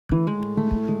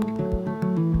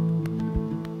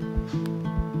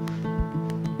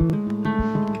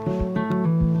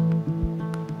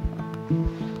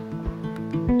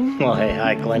Well, hey,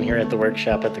 hi, Glenn here at the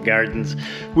workshop at the Gardens.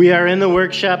 We are in the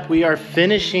workshop. We are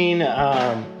finishing,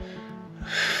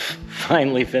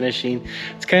 finally finishing.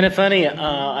 It's kind of funny.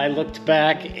 I looked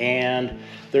back and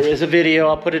there is a video,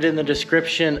 I'll put it in the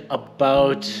description,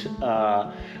 about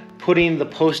putting the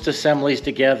post assemblies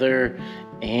together.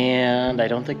 And I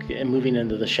don't think moving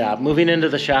into the shop. Moving into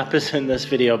the shop is in this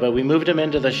video, but we moved them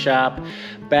into the shop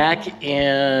back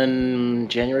in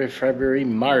January, February,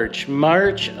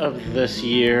 March of this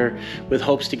year, with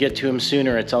hopes to get to them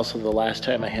sooner. It's also the last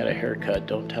time I had a haircut,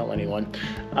 don't tell anyone.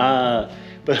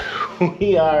 But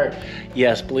we are,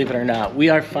 yes, believe it or not, we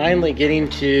are finally getting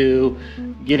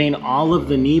all of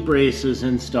the knee braces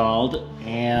installed.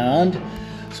 And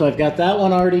so I've got that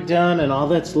one already done, and all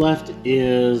that's left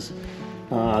is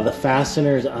the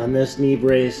fasteners on this knee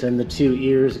brace and the two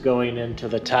ears going into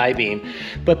the tie beam.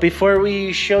 But before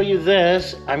we show you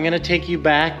this, I'm gonna take you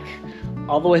back,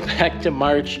 all the way back to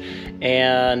March,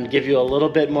 and give you a little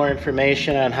bit more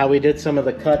information on how we did some of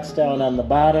the cuts down on the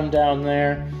bottom down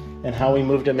there, and how we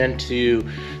moved them into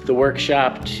the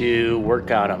workshop to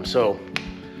work on them. So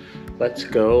let's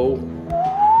go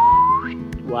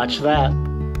watch that.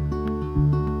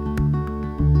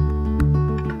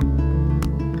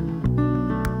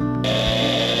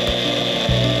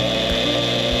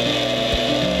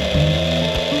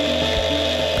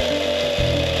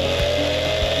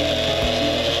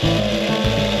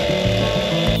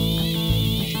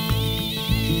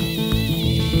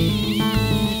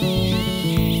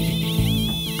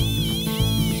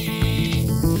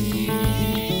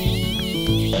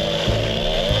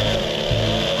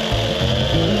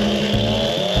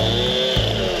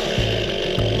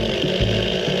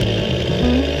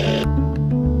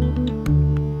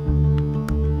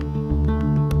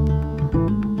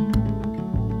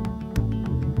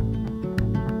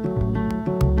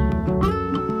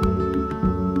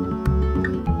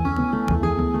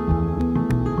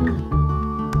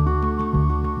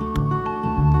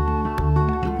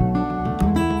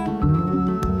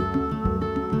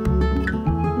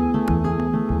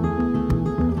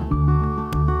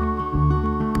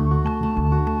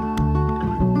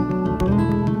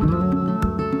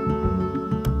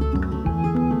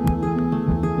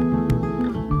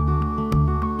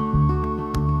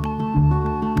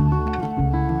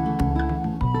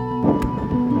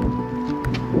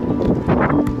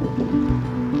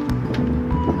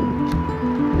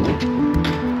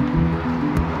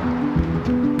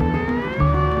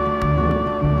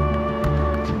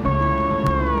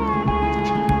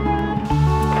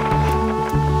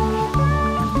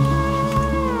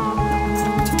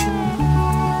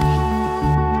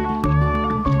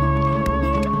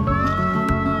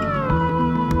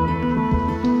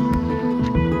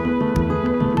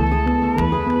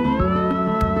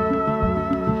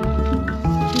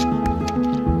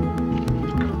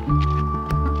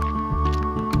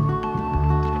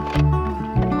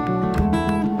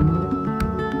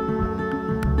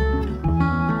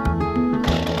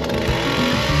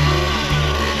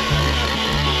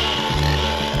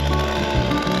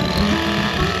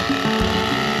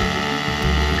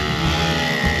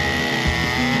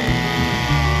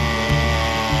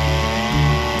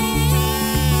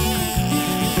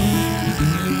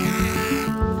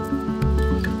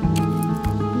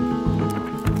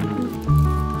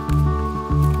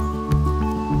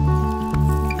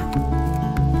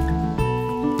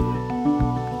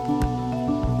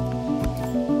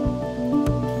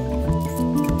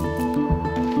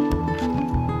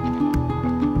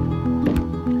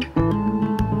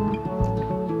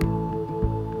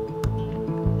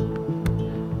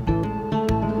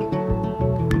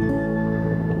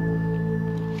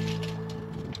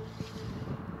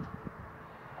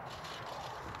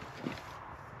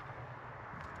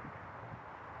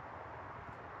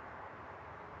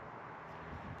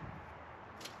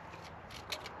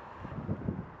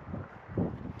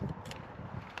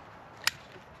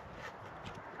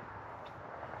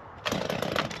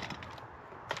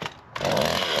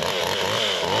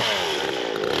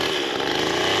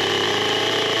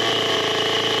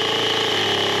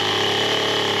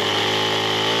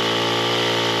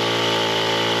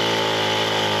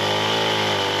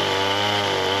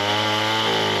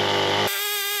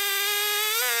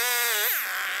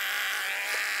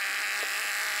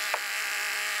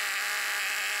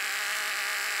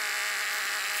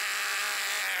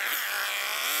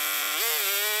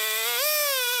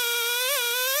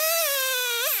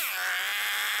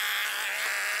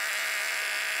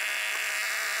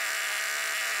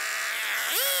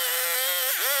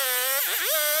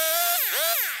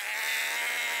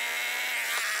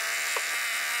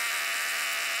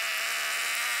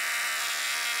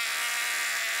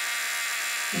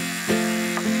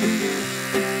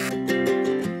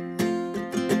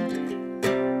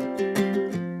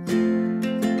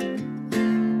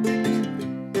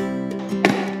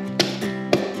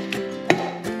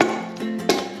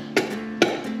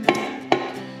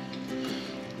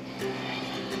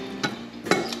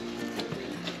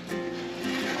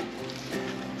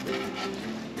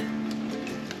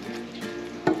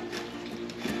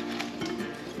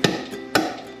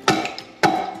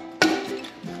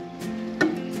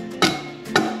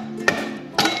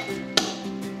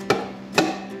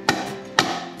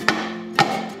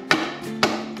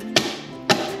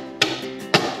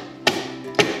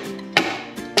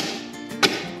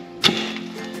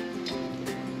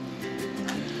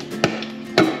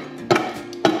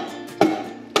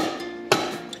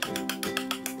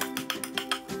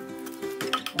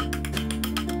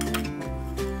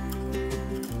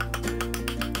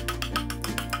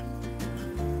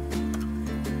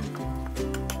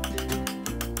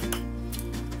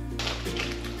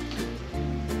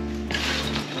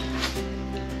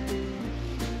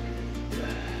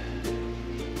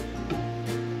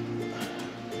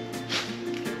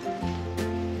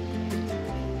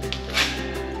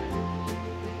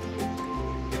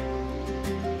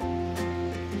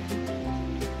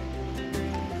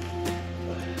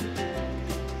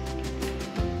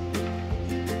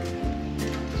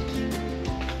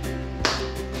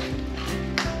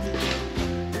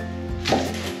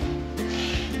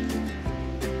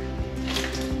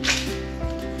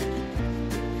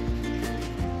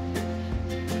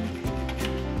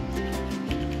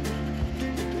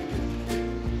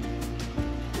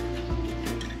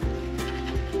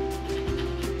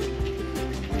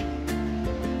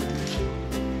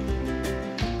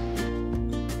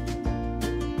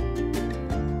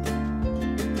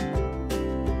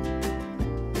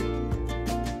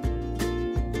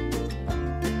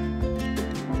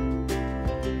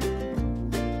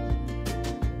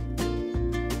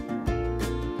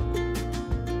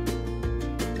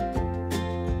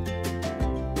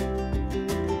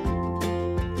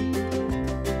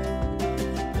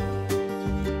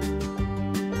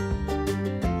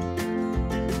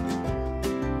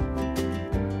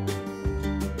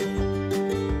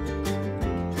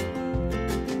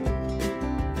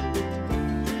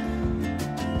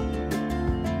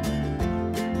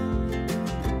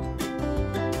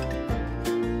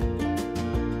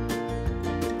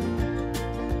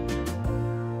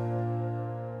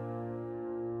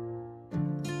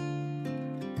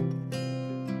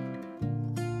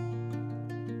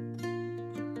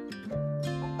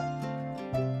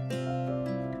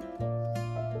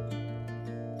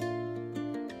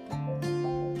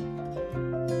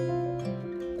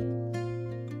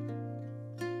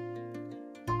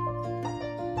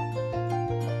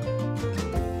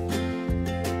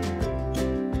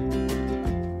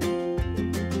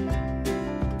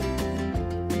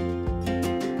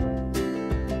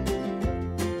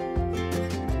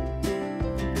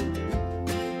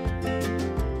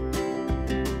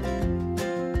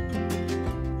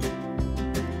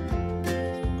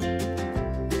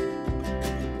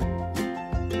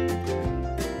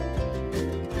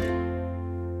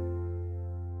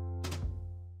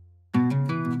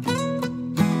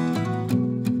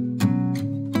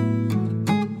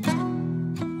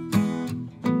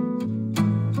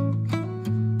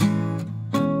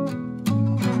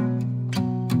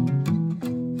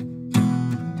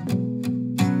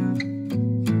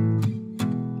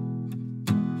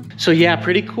 So yeah,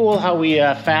 pretty cool how we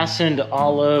fastened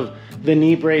all of the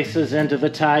knee braces into the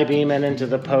tie beam and into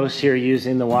the posts here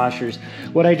using the washers.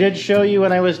 What I did show you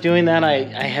when I was doing that, I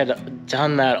had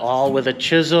done that all with a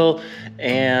chisel,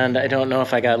 and I don't know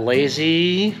if I got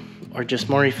lazy or just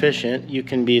more efficient. You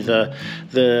can be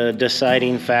the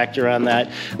deciding factor on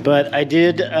that. But I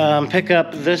did pick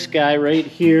up this guy right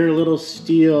here, little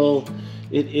steel.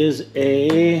 It is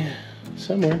a,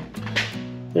 somewhere,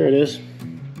 there it is.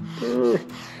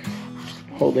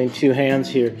 Holding two hands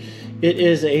here. It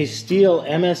is a steel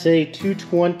MSA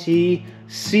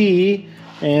 220C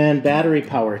and battery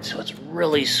powered, so it's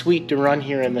really sweet to run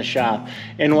here in the shop.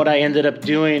 And what I ended up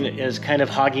doing is kind of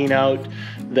hogging out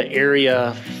the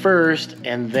area first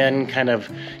and then kind of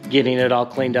getting it all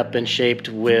cleaned up and shaped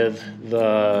with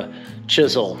the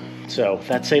chisel. So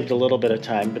that saved a little bit of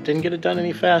time, but didn't get it done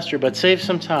any faster, but saved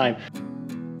some time.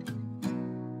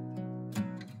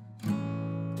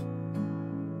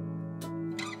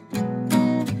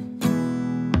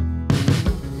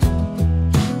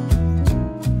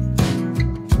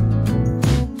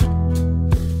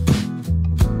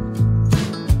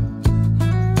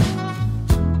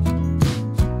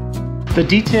 The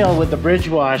detail with the bridge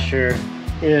washer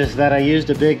is that I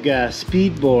used a big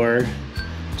speed bore,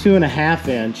 2.5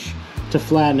 inch, to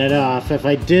flatten it off. If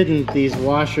I didn't, these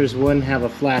washers wouldn't have a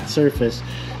flat surface.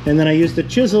 And then I used the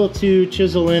chisel to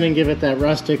chisel in and give it that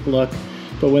rustic look.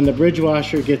 But when the bridge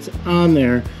washer gets on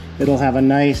there, it'll have a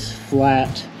nice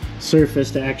flat surface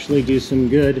to actually do some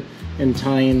good in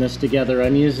tying this together.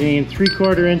 I'm using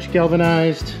 3/4 inch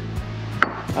galvanized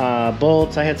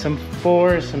bolts. I had some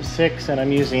 4s, some 6, and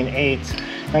I'm using 8s.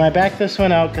 And I backed this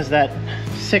one out because that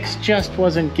 6 just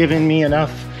wasn't giving me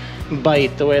enough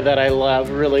bite the way that I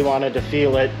really wanted to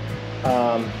feel it.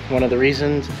 One of the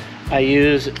reasons I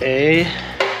use a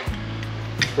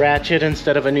ratchet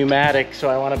instead of a pneumatic, so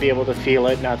I want to be able to feel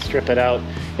it, not strip it out.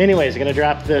 Anyways, I'm going to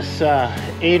drop this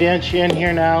 8 inch in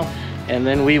here now, and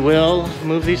then we will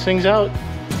move these things out.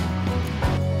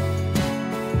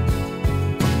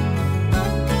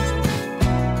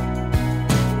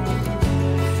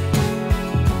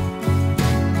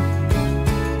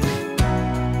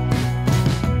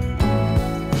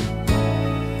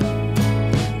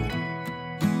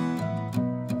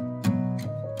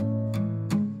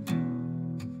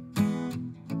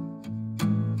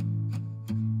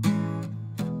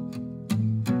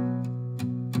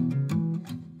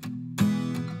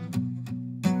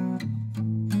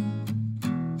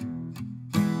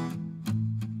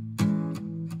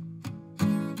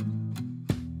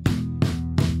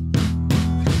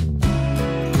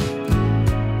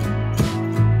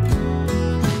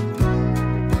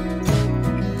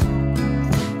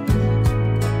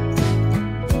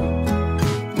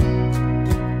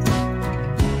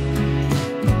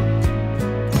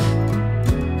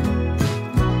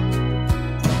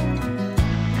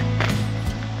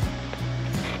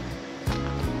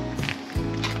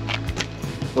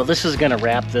 Well, this is gonna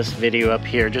wrap this video up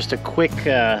here. Just a quick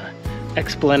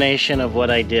explanation of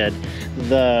what I did.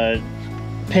 The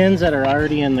pins that are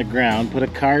already in the ground, put a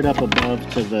card up above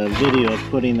to the video of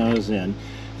putting those in.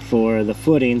 For the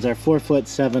footings are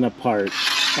 4'7" apart.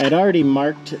 I had already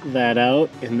marked that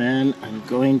out, and then I'm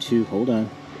going to, hold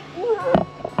on.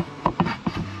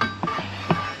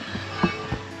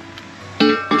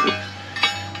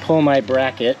 Pull my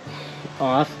bracket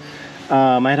off.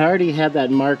 I'd already had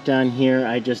that marked on here.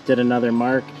 I just did another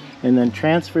mark and then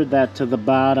transferred that to the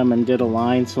bottom and did a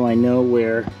line so I know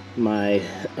where my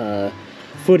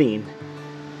footing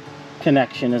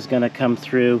connection is going to come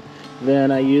through.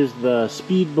 Then I used the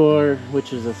speed bore,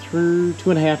 which is a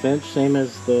 2.5 inch, same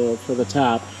as for the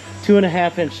top.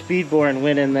 2.5 inch speed bore, and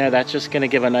went in there. That's just going to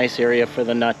give a nice area for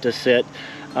the nut to sit.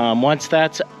 Once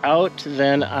that's out,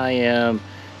 then I am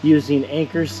using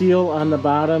anchor seal on the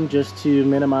bottom just to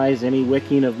minimize any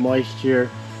wicking of moisture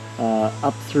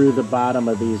up through the bottom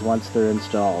of these once they're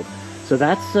installed. So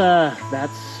that's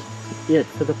it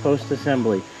for the post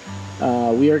assembly.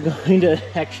 We are going to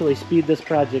actually speed this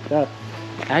project up.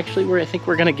 Actually, I think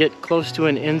we're going to get close to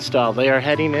an install. They are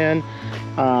heading in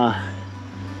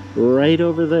right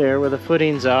over there where the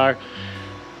footings are,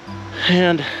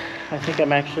 and I think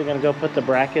I'm actually going to go put the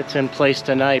brackets in place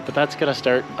tonight, but that's going to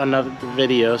start another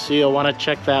video, so you'll want to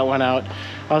check that one out.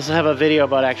 I also have a video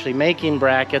about actually making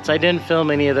brackets. I didn't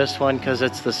film any of this one because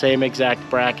it's the same exact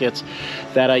brackets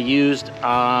that I used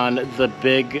on the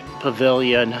big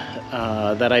pavilion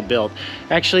that I built.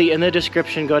 Actually, in the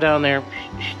description, go down there,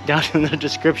 down in the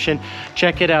description,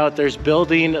 check it out. There's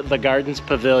Building the Gardens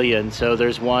Pavilion, so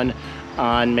there's one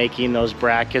on making those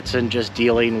brackets and just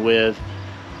dealing with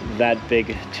that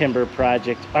big timber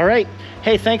project. All right.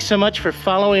 Hey, thanks so much for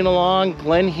following along.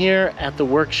 Glenn here at the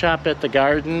workshop at the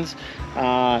gardens.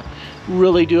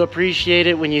 Really do appreciate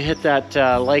it when you hit that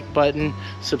like button,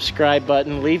 subscribe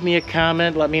button. Leave me a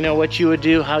comment. Let me know what you would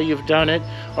do, how you've done it,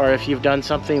 or if you've done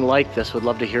something like this. Would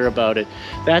love to hear about it.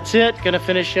 That's it. Gonna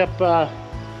finish up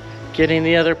getting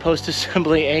the other post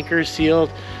assembly anchors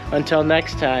sealed. Until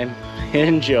next time,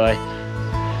 enjoy.